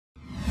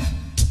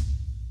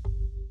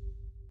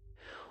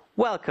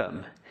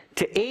Welcome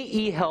to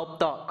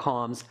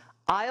AEHelp.com's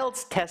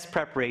IELTS test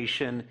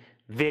preparation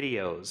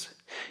videos.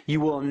 You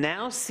will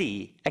now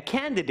see a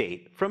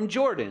candidate from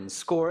Jordan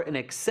score an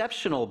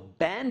exceptional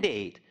Band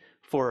 8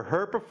 for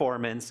her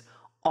performance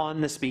on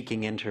the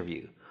speaking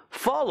interview,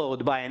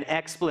 followed by an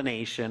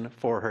explanation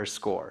for her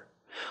score.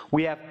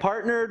 We have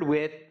partnered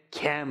with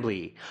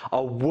Cambly,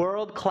 a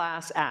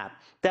world-class app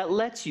that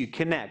lets you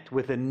connect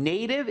with a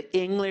native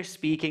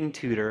English-speaking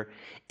tutor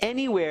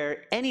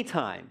anywhere,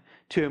 anytime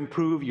to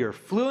improve your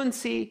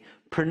fluency,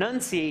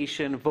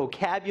 pronunciation,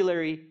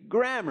 vocabulary,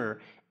 grammar,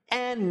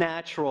 and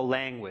natural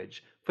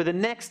language for the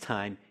next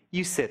time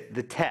you sit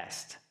the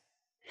test.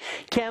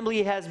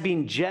 Cambly has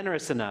been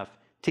generous enough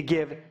to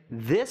give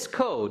this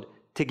code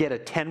to get a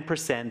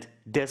 10%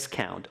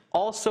 discount,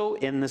 also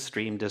in the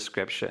stream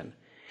description.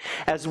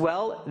 As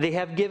well, they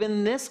have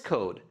given this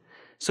code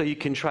so you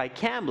can try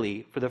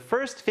Cambly for the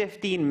first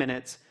 15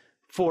 minutes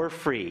for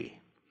free.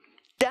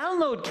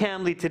 Download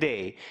Cambly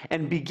today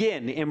and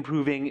begin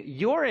improving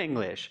your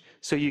English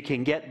so you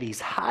can get these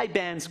high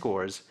band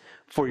scores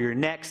for your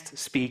next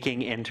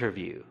speaking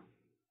interview.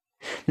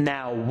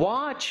 Now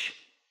watch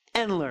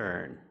and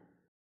learn.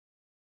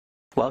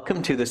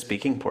 Welcome to the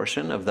speaking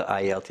portion of the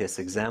IELTS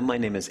exam. My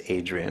name is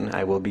Adrian.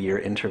 I will be your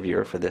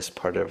interviewer for this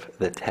part of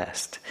the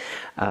test.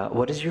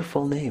 What is your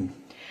full name?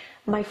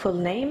 My full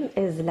name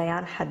is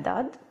Layan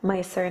Haddad.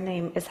 My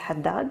surname is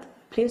Haddad.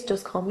 Please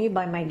just call me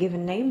by my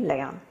given name,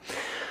 Layan.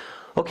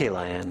 Okay,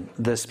 Layan,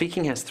 the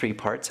speaking has 3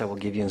 parts. I will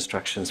give you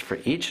instructions for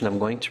each, and I'm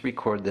going to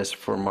record this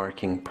for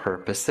marking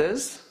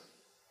purposes.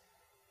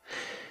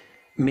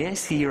 May I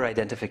see your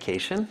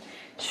identification?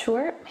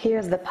 Sure.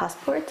 Here's the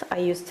passport I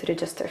used to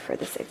register for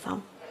this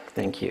exam.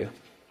 Thank you.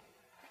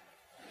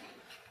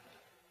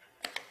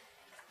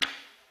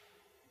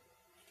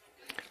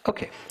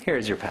 Okay, here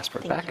is your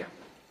passport Thank back. you.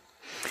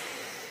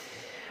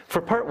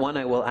 For part 1,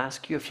 I will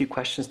ask you a few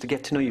questions to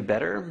get to know you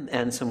better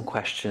and some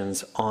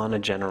questions on a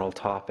general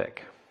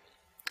topic.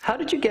 How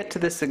did you get to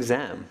this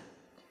exam?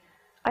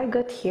 I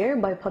got here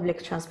by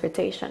public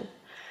transportation.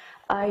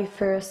 I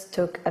first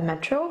took a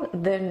metro,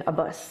 then a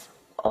bus.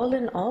 All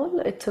in all,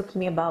 it took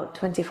me about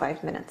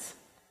 25 minutes.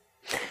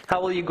 How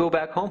will you go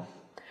back home?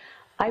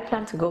 I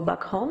plan to go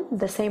back home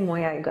the same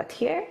way I got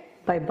here,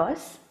 by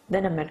bus,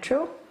 then a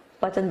metro,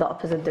 but in the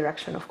opposite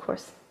direction, of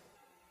course.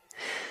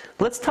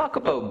 Let's talk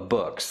about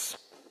books.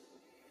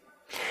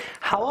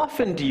 How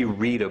often do you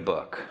read a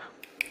book?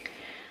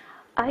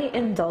 I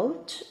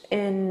indulge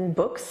in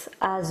books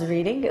as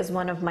reading is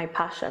one of my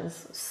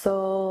passions.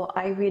 So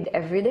I read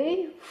every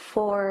day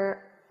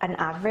for an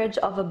average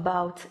of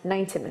about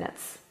 90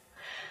 minutes.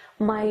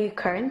 My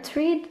current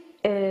read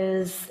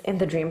is In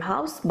the Dream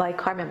House by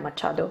Carmen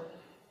Machado.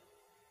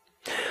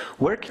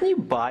 Where can you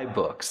buy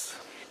books?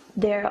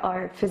 There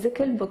are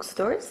physical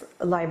bookstores,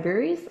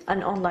 libraries,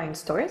 and online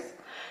stores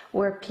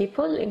where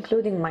people,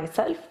 including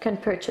myself, can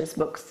purchase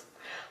books.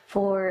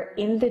 For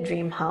In the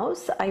Dream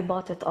House, I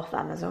bought it off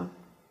Amazon.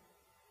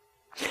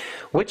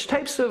 Which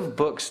types of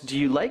books do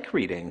you like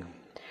reading?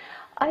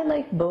 I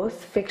like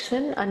both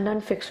fiction and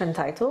non-fiction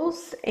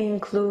titles,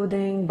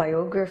 including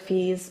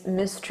biographies,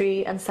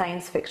 mystery, and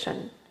science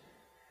fiction.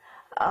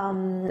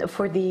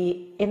 For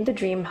the In the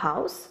Dream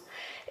House,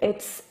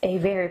 it's a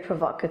very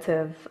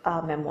provocative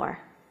memoir.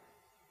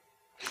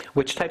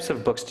 Which types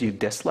of books do you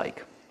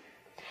dislike?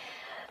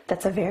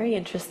 That's a very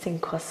interesting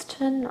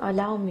question.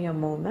 Allow me a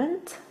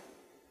moment.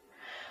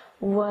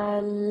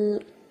 Well,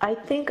 I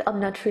think I'm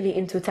not really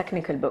into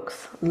technical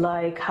books,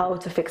 like how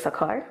to fix a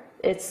car.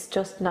 It's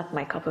just not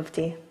my cup of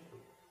tea.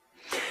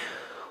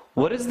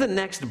 What is the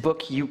next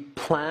book you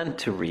plan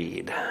to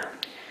read?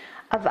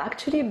 I've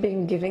actually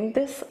been giving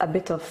this a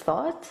bit of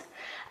thought,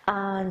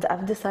 and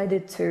I've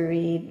decided to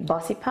read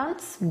Bossy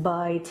Pants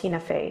by Tina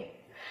Fey.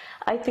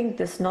 I think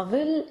this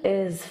novel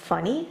is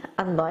funny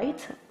and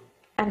light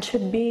and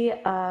should be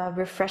a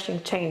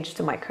refreshing change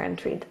to my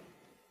current read.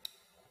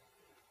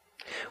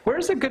 Where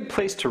is a good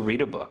place to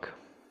read a book?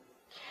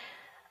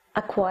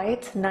 A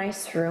quiet,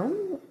 nice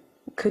room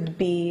could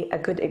be a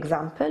good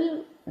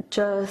example.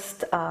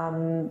 Just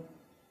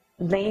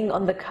laying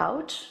on the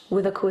couch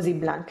with a cozy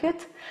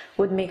blanket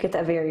would make it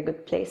a very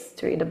good place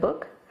to read a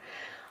book.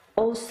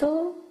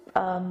 Also,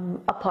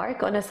 a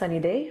park on a sunny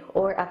day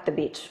or at the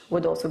beach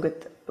would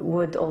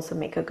also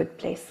make a good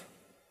place.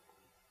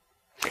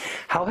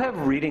 How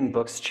have reading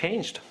books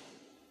changed?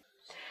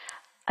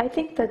 I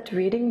think that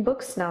reading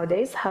books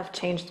nowadays have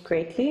changed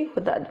greatly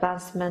with the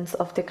advancements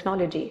of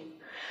technology.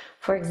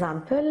 For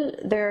example,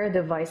 there are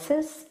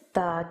devices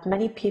that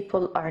many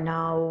people are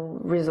now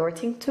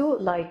resorting to,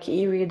 like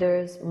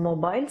e-readers,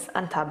 mobiles,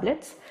 and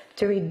tablets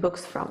to read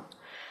books from,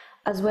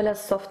 as well as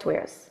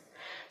softwares.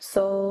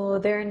 So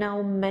there are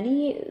now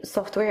many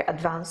software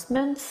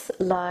advancements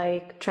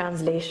like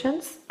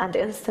translations and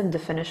instant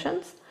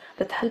definitions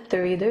that help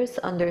the readers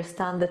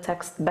understand the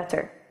text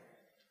better.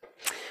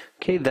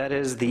 Okay, that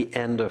is the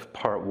end of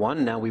part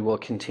one. Now we will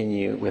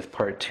continue with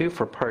part two.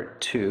 For part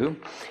two,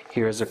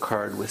 here is a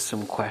card with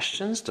some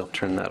questions. Don't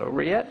turn that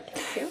over yet.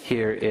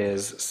 Here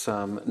is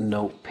some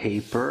note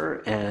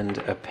paper and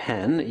a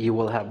pen. You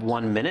will have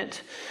 1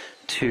 minute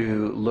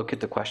to look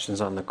at the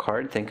questions on the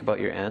card, think about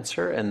your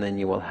answer, and then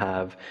you will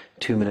have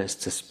 2 minutes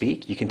to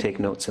speak. You can take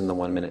notes in the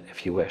 1 minute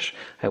if you wish.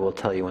 I will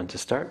tell you when to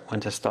start,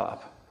 when to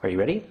stop. Are you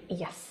ready?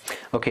 Yes.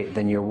 Okay,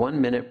 then your 1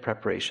 minute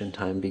preparation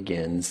time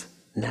begins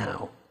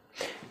now.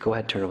 Go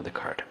ahead, turn over the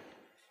card.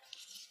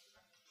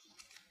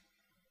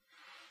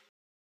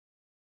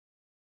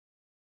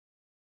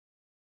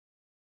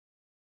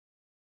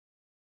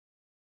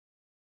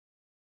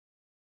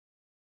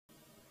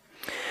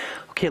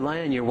 Okay,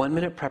 Lion, your 1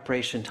 minute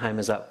preparation time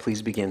is up.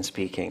 Please begin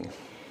speaking.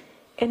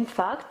 In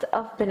fact,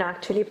 I've been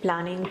actually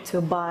planning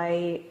to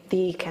buy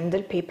the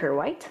Kindle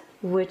Paperwhite,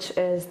 which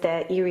is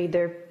the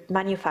e-reader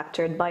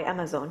manufactured by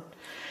Amazon.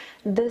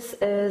 This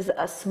is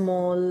a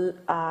small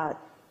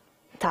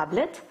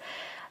tablet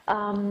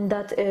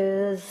that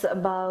is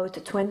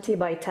about 20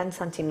 by 10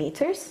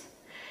 centimeters.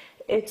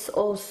 It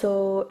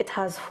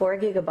has 4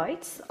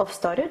 gigabytes of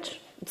storage,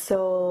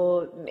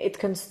 so it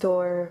can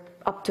store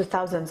up to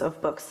thousands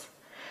of books.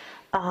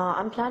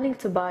 I'm planning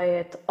to buy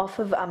it off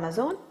of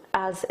Amazon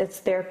as it's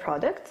their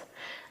product,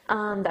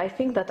 and I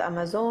think that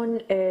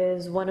Amazon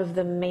is one of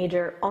the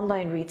major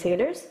online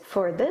retailers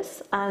for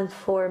this and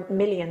for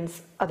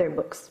millions other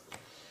books.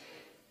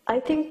 I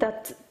think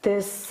that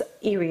this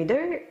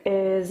e-reader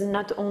is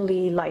not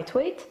only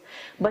lightweight,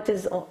 but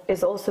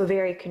is also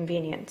very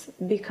convenient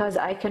because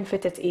I can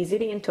fit it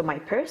easily into my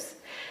purse,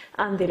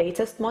 and the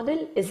latest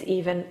model is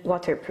even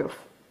waterproof.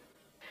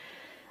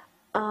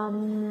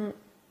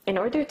 In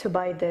order to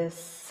buy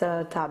this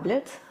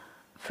tablet,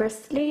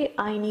 firstly,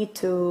 I need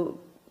to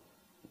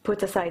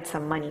put aside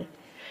some money.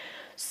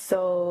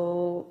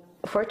 So,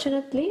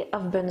 fortunately,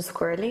 I've been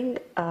squirreling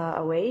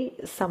away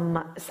some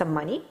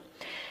money.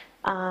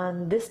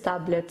 And this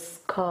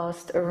tablets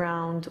cost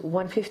around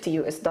 $150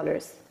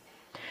 US.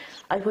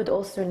 I would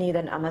also need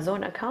an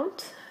Amazon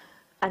account,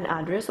 an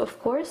address of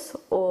course,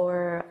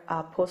 or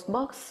a post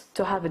box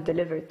to have it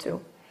delivered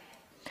to.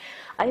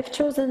 I've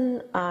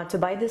chosen to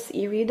buy this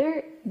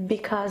e-reader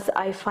because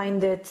I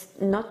find it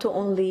not to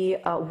only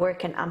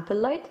work in ample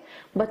light,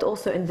 but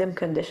also in dim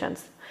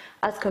conditions,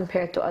 as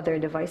compared to other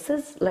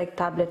devices like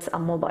tablets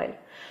and mobile,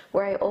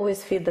 where I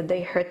always feel that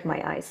they hurt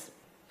my eyes.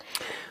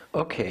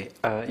 Okay,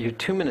 your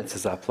 2 minutes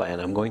is up, Lion.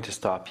 I'm going to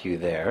stop you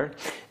there,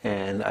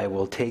 and I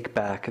will take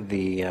back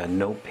the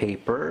note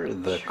paper,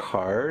 the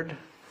card,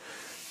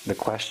 the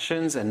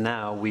questions, and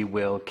now we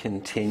will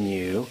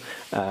continue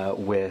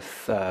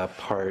with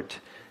part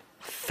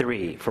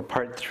three. For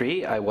part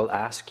three, I will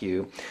ask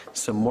you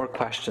some more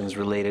questions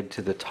related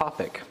to the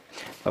topic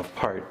of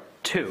part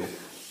two.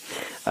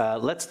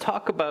 Let's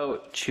talk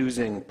about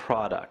choosing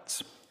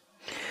products.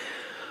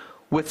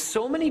 With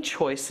so many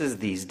choices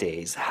these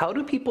days, how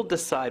do people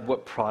decide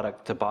what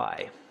product to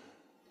buy?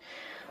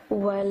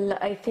 Well,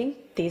 I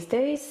think these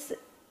days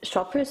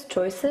shoppers'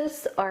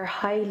 choices are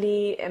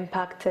highly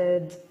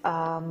impacted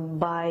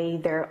by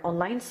their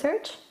online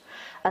search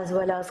as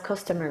well as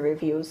customer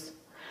reviews.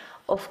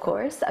 Of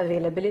course,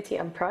 availability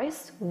and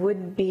price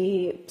would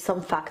be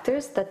some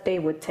factors that they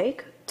would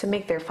take to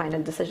make their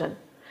final decision.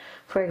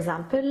 For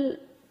example,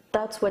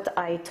 that's what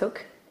I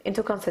took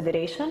into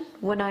consideration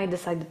when I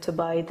decided to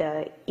buy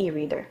the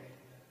e-reader.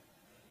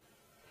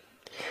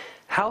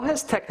 How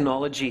has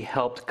technology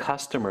helped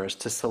customers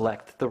to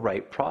select the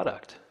right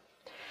product?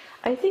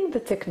 I think the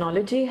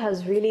technology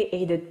has really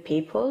aided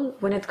people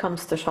when it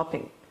comes to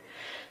shopping.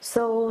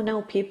 So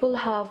now people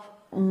have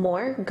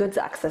more goods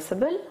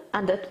accessible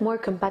and at more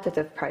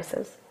competitive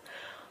prices.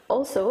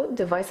 Also,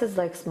 devices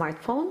like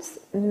smartphones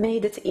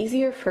made it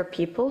easier for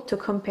people to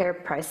compare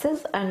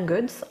prices and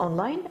goods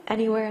online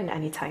anywhere and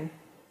anytime.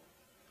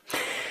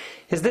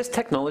 Is this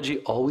technology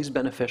always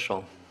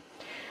beneficial?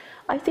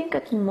 I think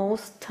at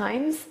most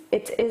times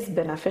it is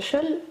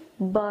beneficial,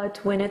 but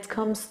when it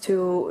comes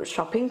to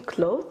shopping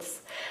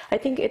clothes, I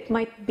think it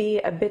might be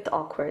a bit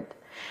awkward.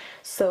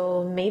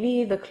 So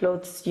maybe the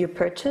clothes you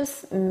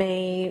purchase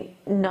may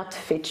not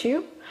fit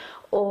you,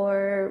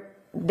 or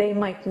they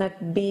might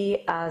not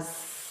be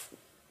as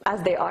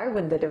they are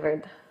when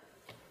delivered.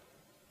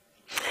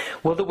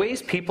 Will the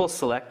ways people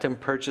select and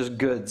purchase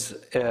goods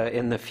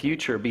in the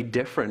future be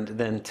different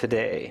than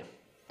today?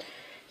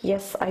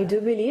 Yes, I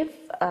do believe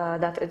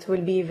that it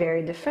will be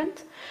very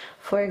different.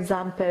 For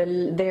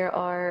example, there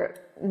are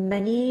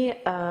many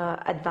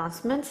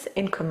advancements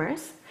in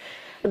commerce,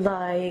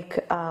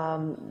 like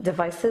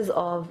devices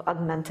of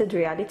augmented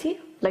reality,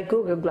 like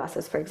Google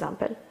Glasses, for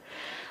example.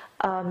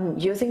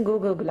 Using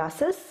Google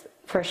Glasses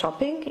for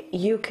shopping,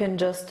 you can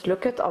just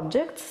look at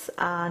objects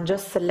and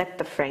just select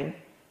the frame.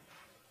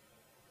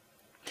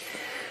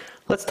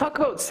 Let's talk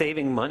about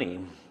saving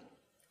money.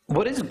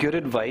 What is good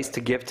advice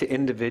to give to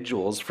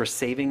individuals for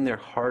saving their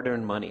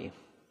hard-earned money?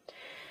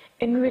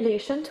 In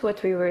relation to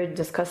what we were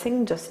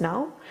discussing just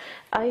now,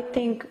 I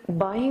think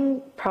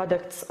buying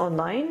products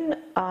online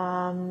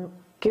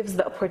gives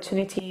the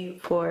opportunity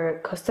for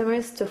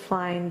customers to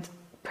find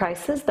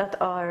prices that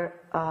are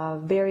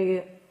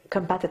very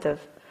competitive.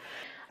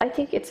 I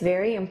think it's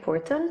very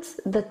important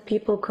that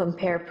people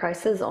compare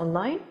prices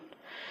online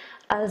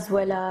as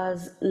well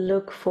as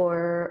look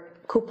for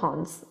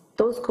coupons.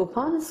 Those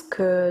coupons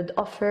could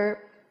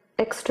offer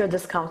extra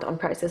discount on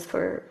prices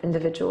for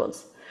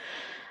individuals.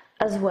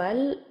 As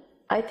well,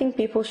 I think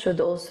people should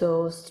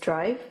also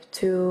strive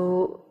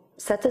to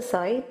set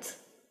aside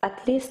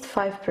at least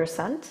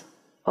 5%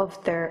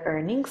 of their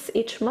earnings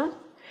each month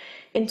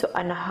into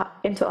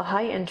a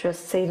high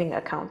interest saving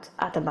account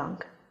at a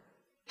bank.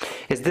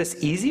 Is this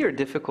easy or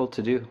difficult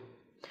to do?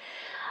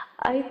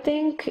 I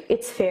think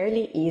it's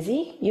fairly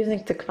easy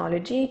using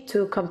technology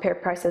to compare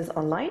prices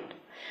online,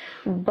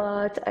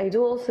 but I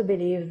do also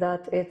believe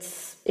that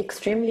it's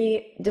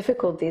extremely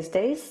difficult these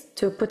days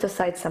to put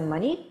aside some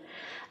money,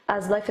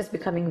 as life is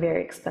becoming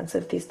very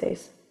expensive these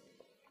days.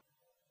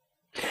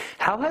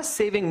 How has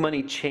saving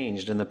money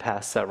changed in the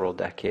past several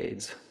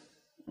decades?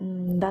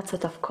 That's a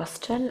tough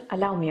question.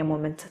 Allow me a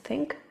moment to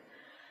think.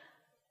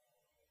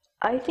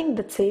 I think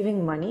that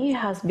saving money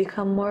has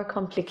become more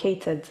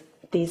complicated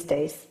these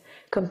days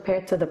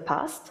compared to the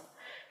past,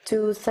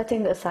 to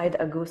setting aside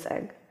a goose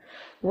egg.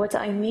 What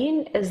I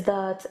mean is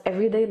that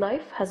everyday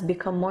life has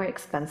become more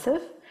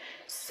expensive,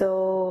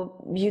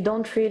 so you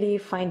don't really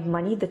find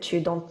money that you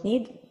don't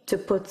need to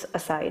put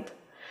aside.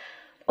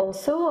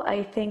 Also,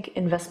 I think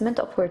investment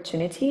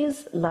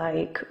opportunities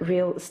like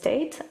real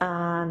estate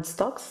and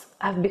stocks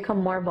have become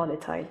more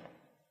volatile.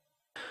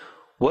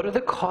 What are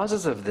the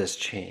causes of this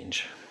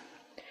change?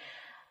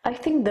 I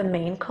think the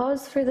main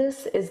cause for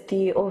this is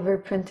the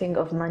overprinting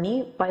of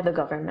money by the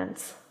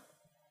governments.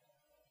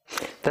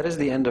 That is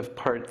the end of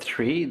part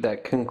 3.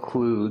 That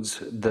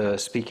concludes the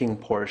speaking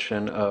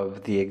portion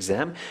of the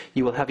exam.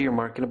 You will have your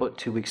mark in about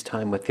 2 weeks'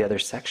 time with the other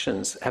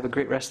sections. Have a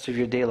great rest of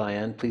your day,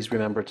 Liane. Please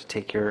remember to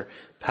take your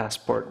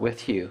passport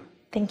with you.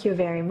 Thank you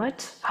very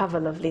much. Have a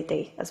lovely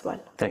day as well.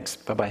 Thanks.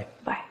 Bye-bye.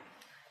 Bye.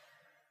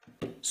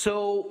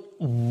 So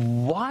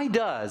why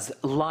does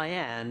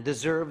Liane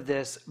deserve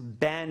this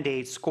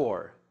Band-Aid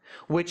score,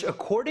 which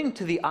according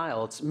to the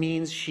IELTS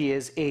means she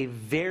is a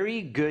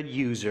very good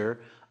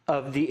user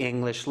of the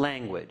English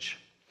language?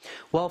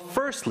 Well,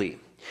 firstly,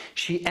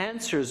 she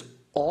answers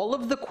all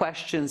of the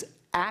questions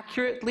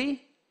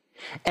accurately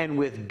and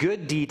with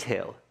good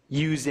detail,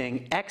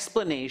 using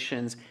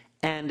explanations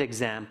and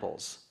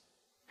examples.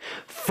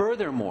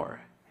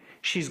 Furthermore,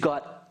 she's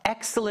got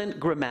excellent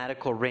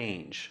grammatical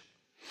range.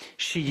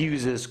 She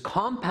uses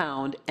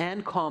compound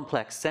and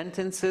complex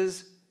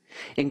sentences,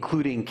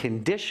 including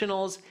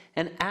conditionals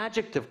and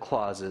adjective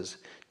clauses,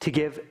 to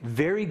give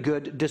very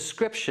good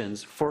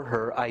descriptions for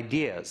her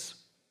ideas.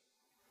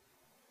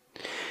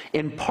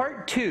 In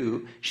part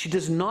 2, she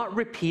does not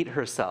repeat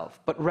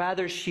herself, but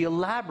rather she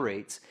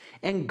elaborates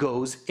and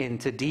goes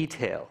into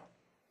detail.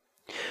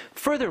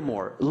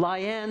 Furthermore,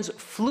 Liane's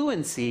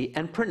fluency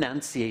and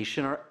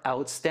pronunciation are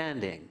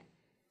outstanding.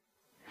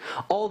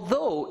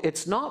 Although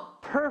it's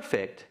not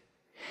perfect,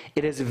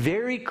 it is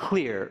very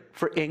clear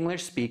for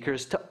English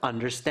speakers to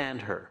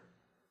understand her.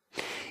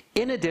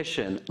 In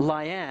addition,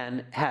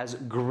 Liane has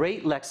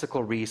great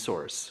lexical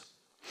resource.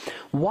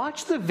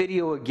 Watch the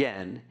video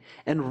again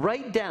and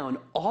write down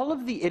all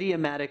of the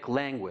idiomatic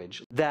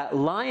language that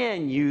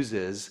Liane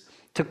uses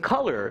to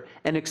color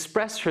and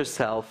express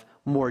herself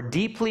more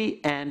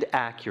deeply and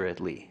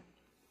accurately.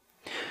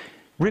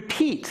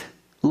 Repeat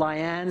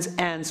Liane's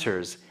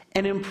answers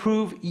and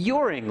improve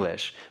your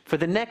English for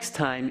the next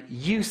time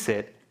you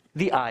sit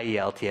the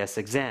IELTS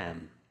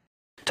exam.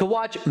 To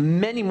watch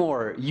many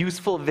more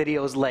useful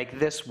videos like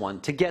this one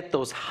to get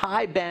those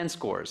high band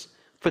scores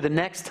for the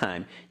next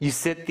time you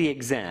sit the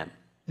exam,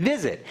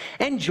 visit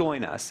and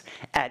join us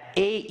at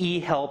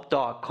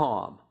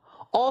aehelp.com.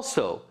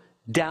 Also,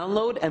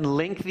 download and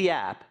link the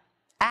app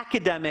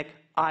Academic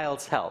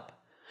IELTS Help.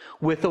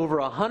 With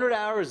over 100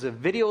 hours of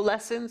video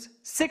lessons,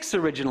 6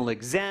 original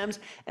exams,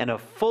 and a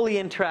fully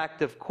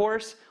interactive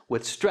course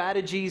with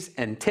strategies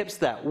and tips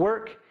that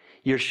work,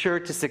 you're sure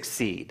to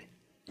succeed.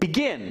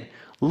 Begin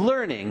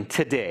learning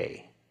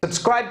today.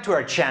 Subscribe to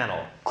our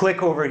channel.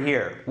 Click over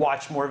here.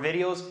 Watch more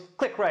videos.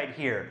 Click right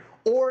here.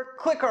 Or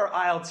click our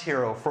IELTS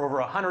Hero for over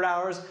 100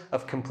 hours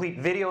of complete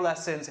video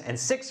lessons and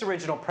 6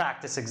 original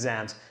practice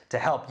exams to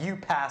help you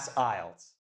pass IELTS.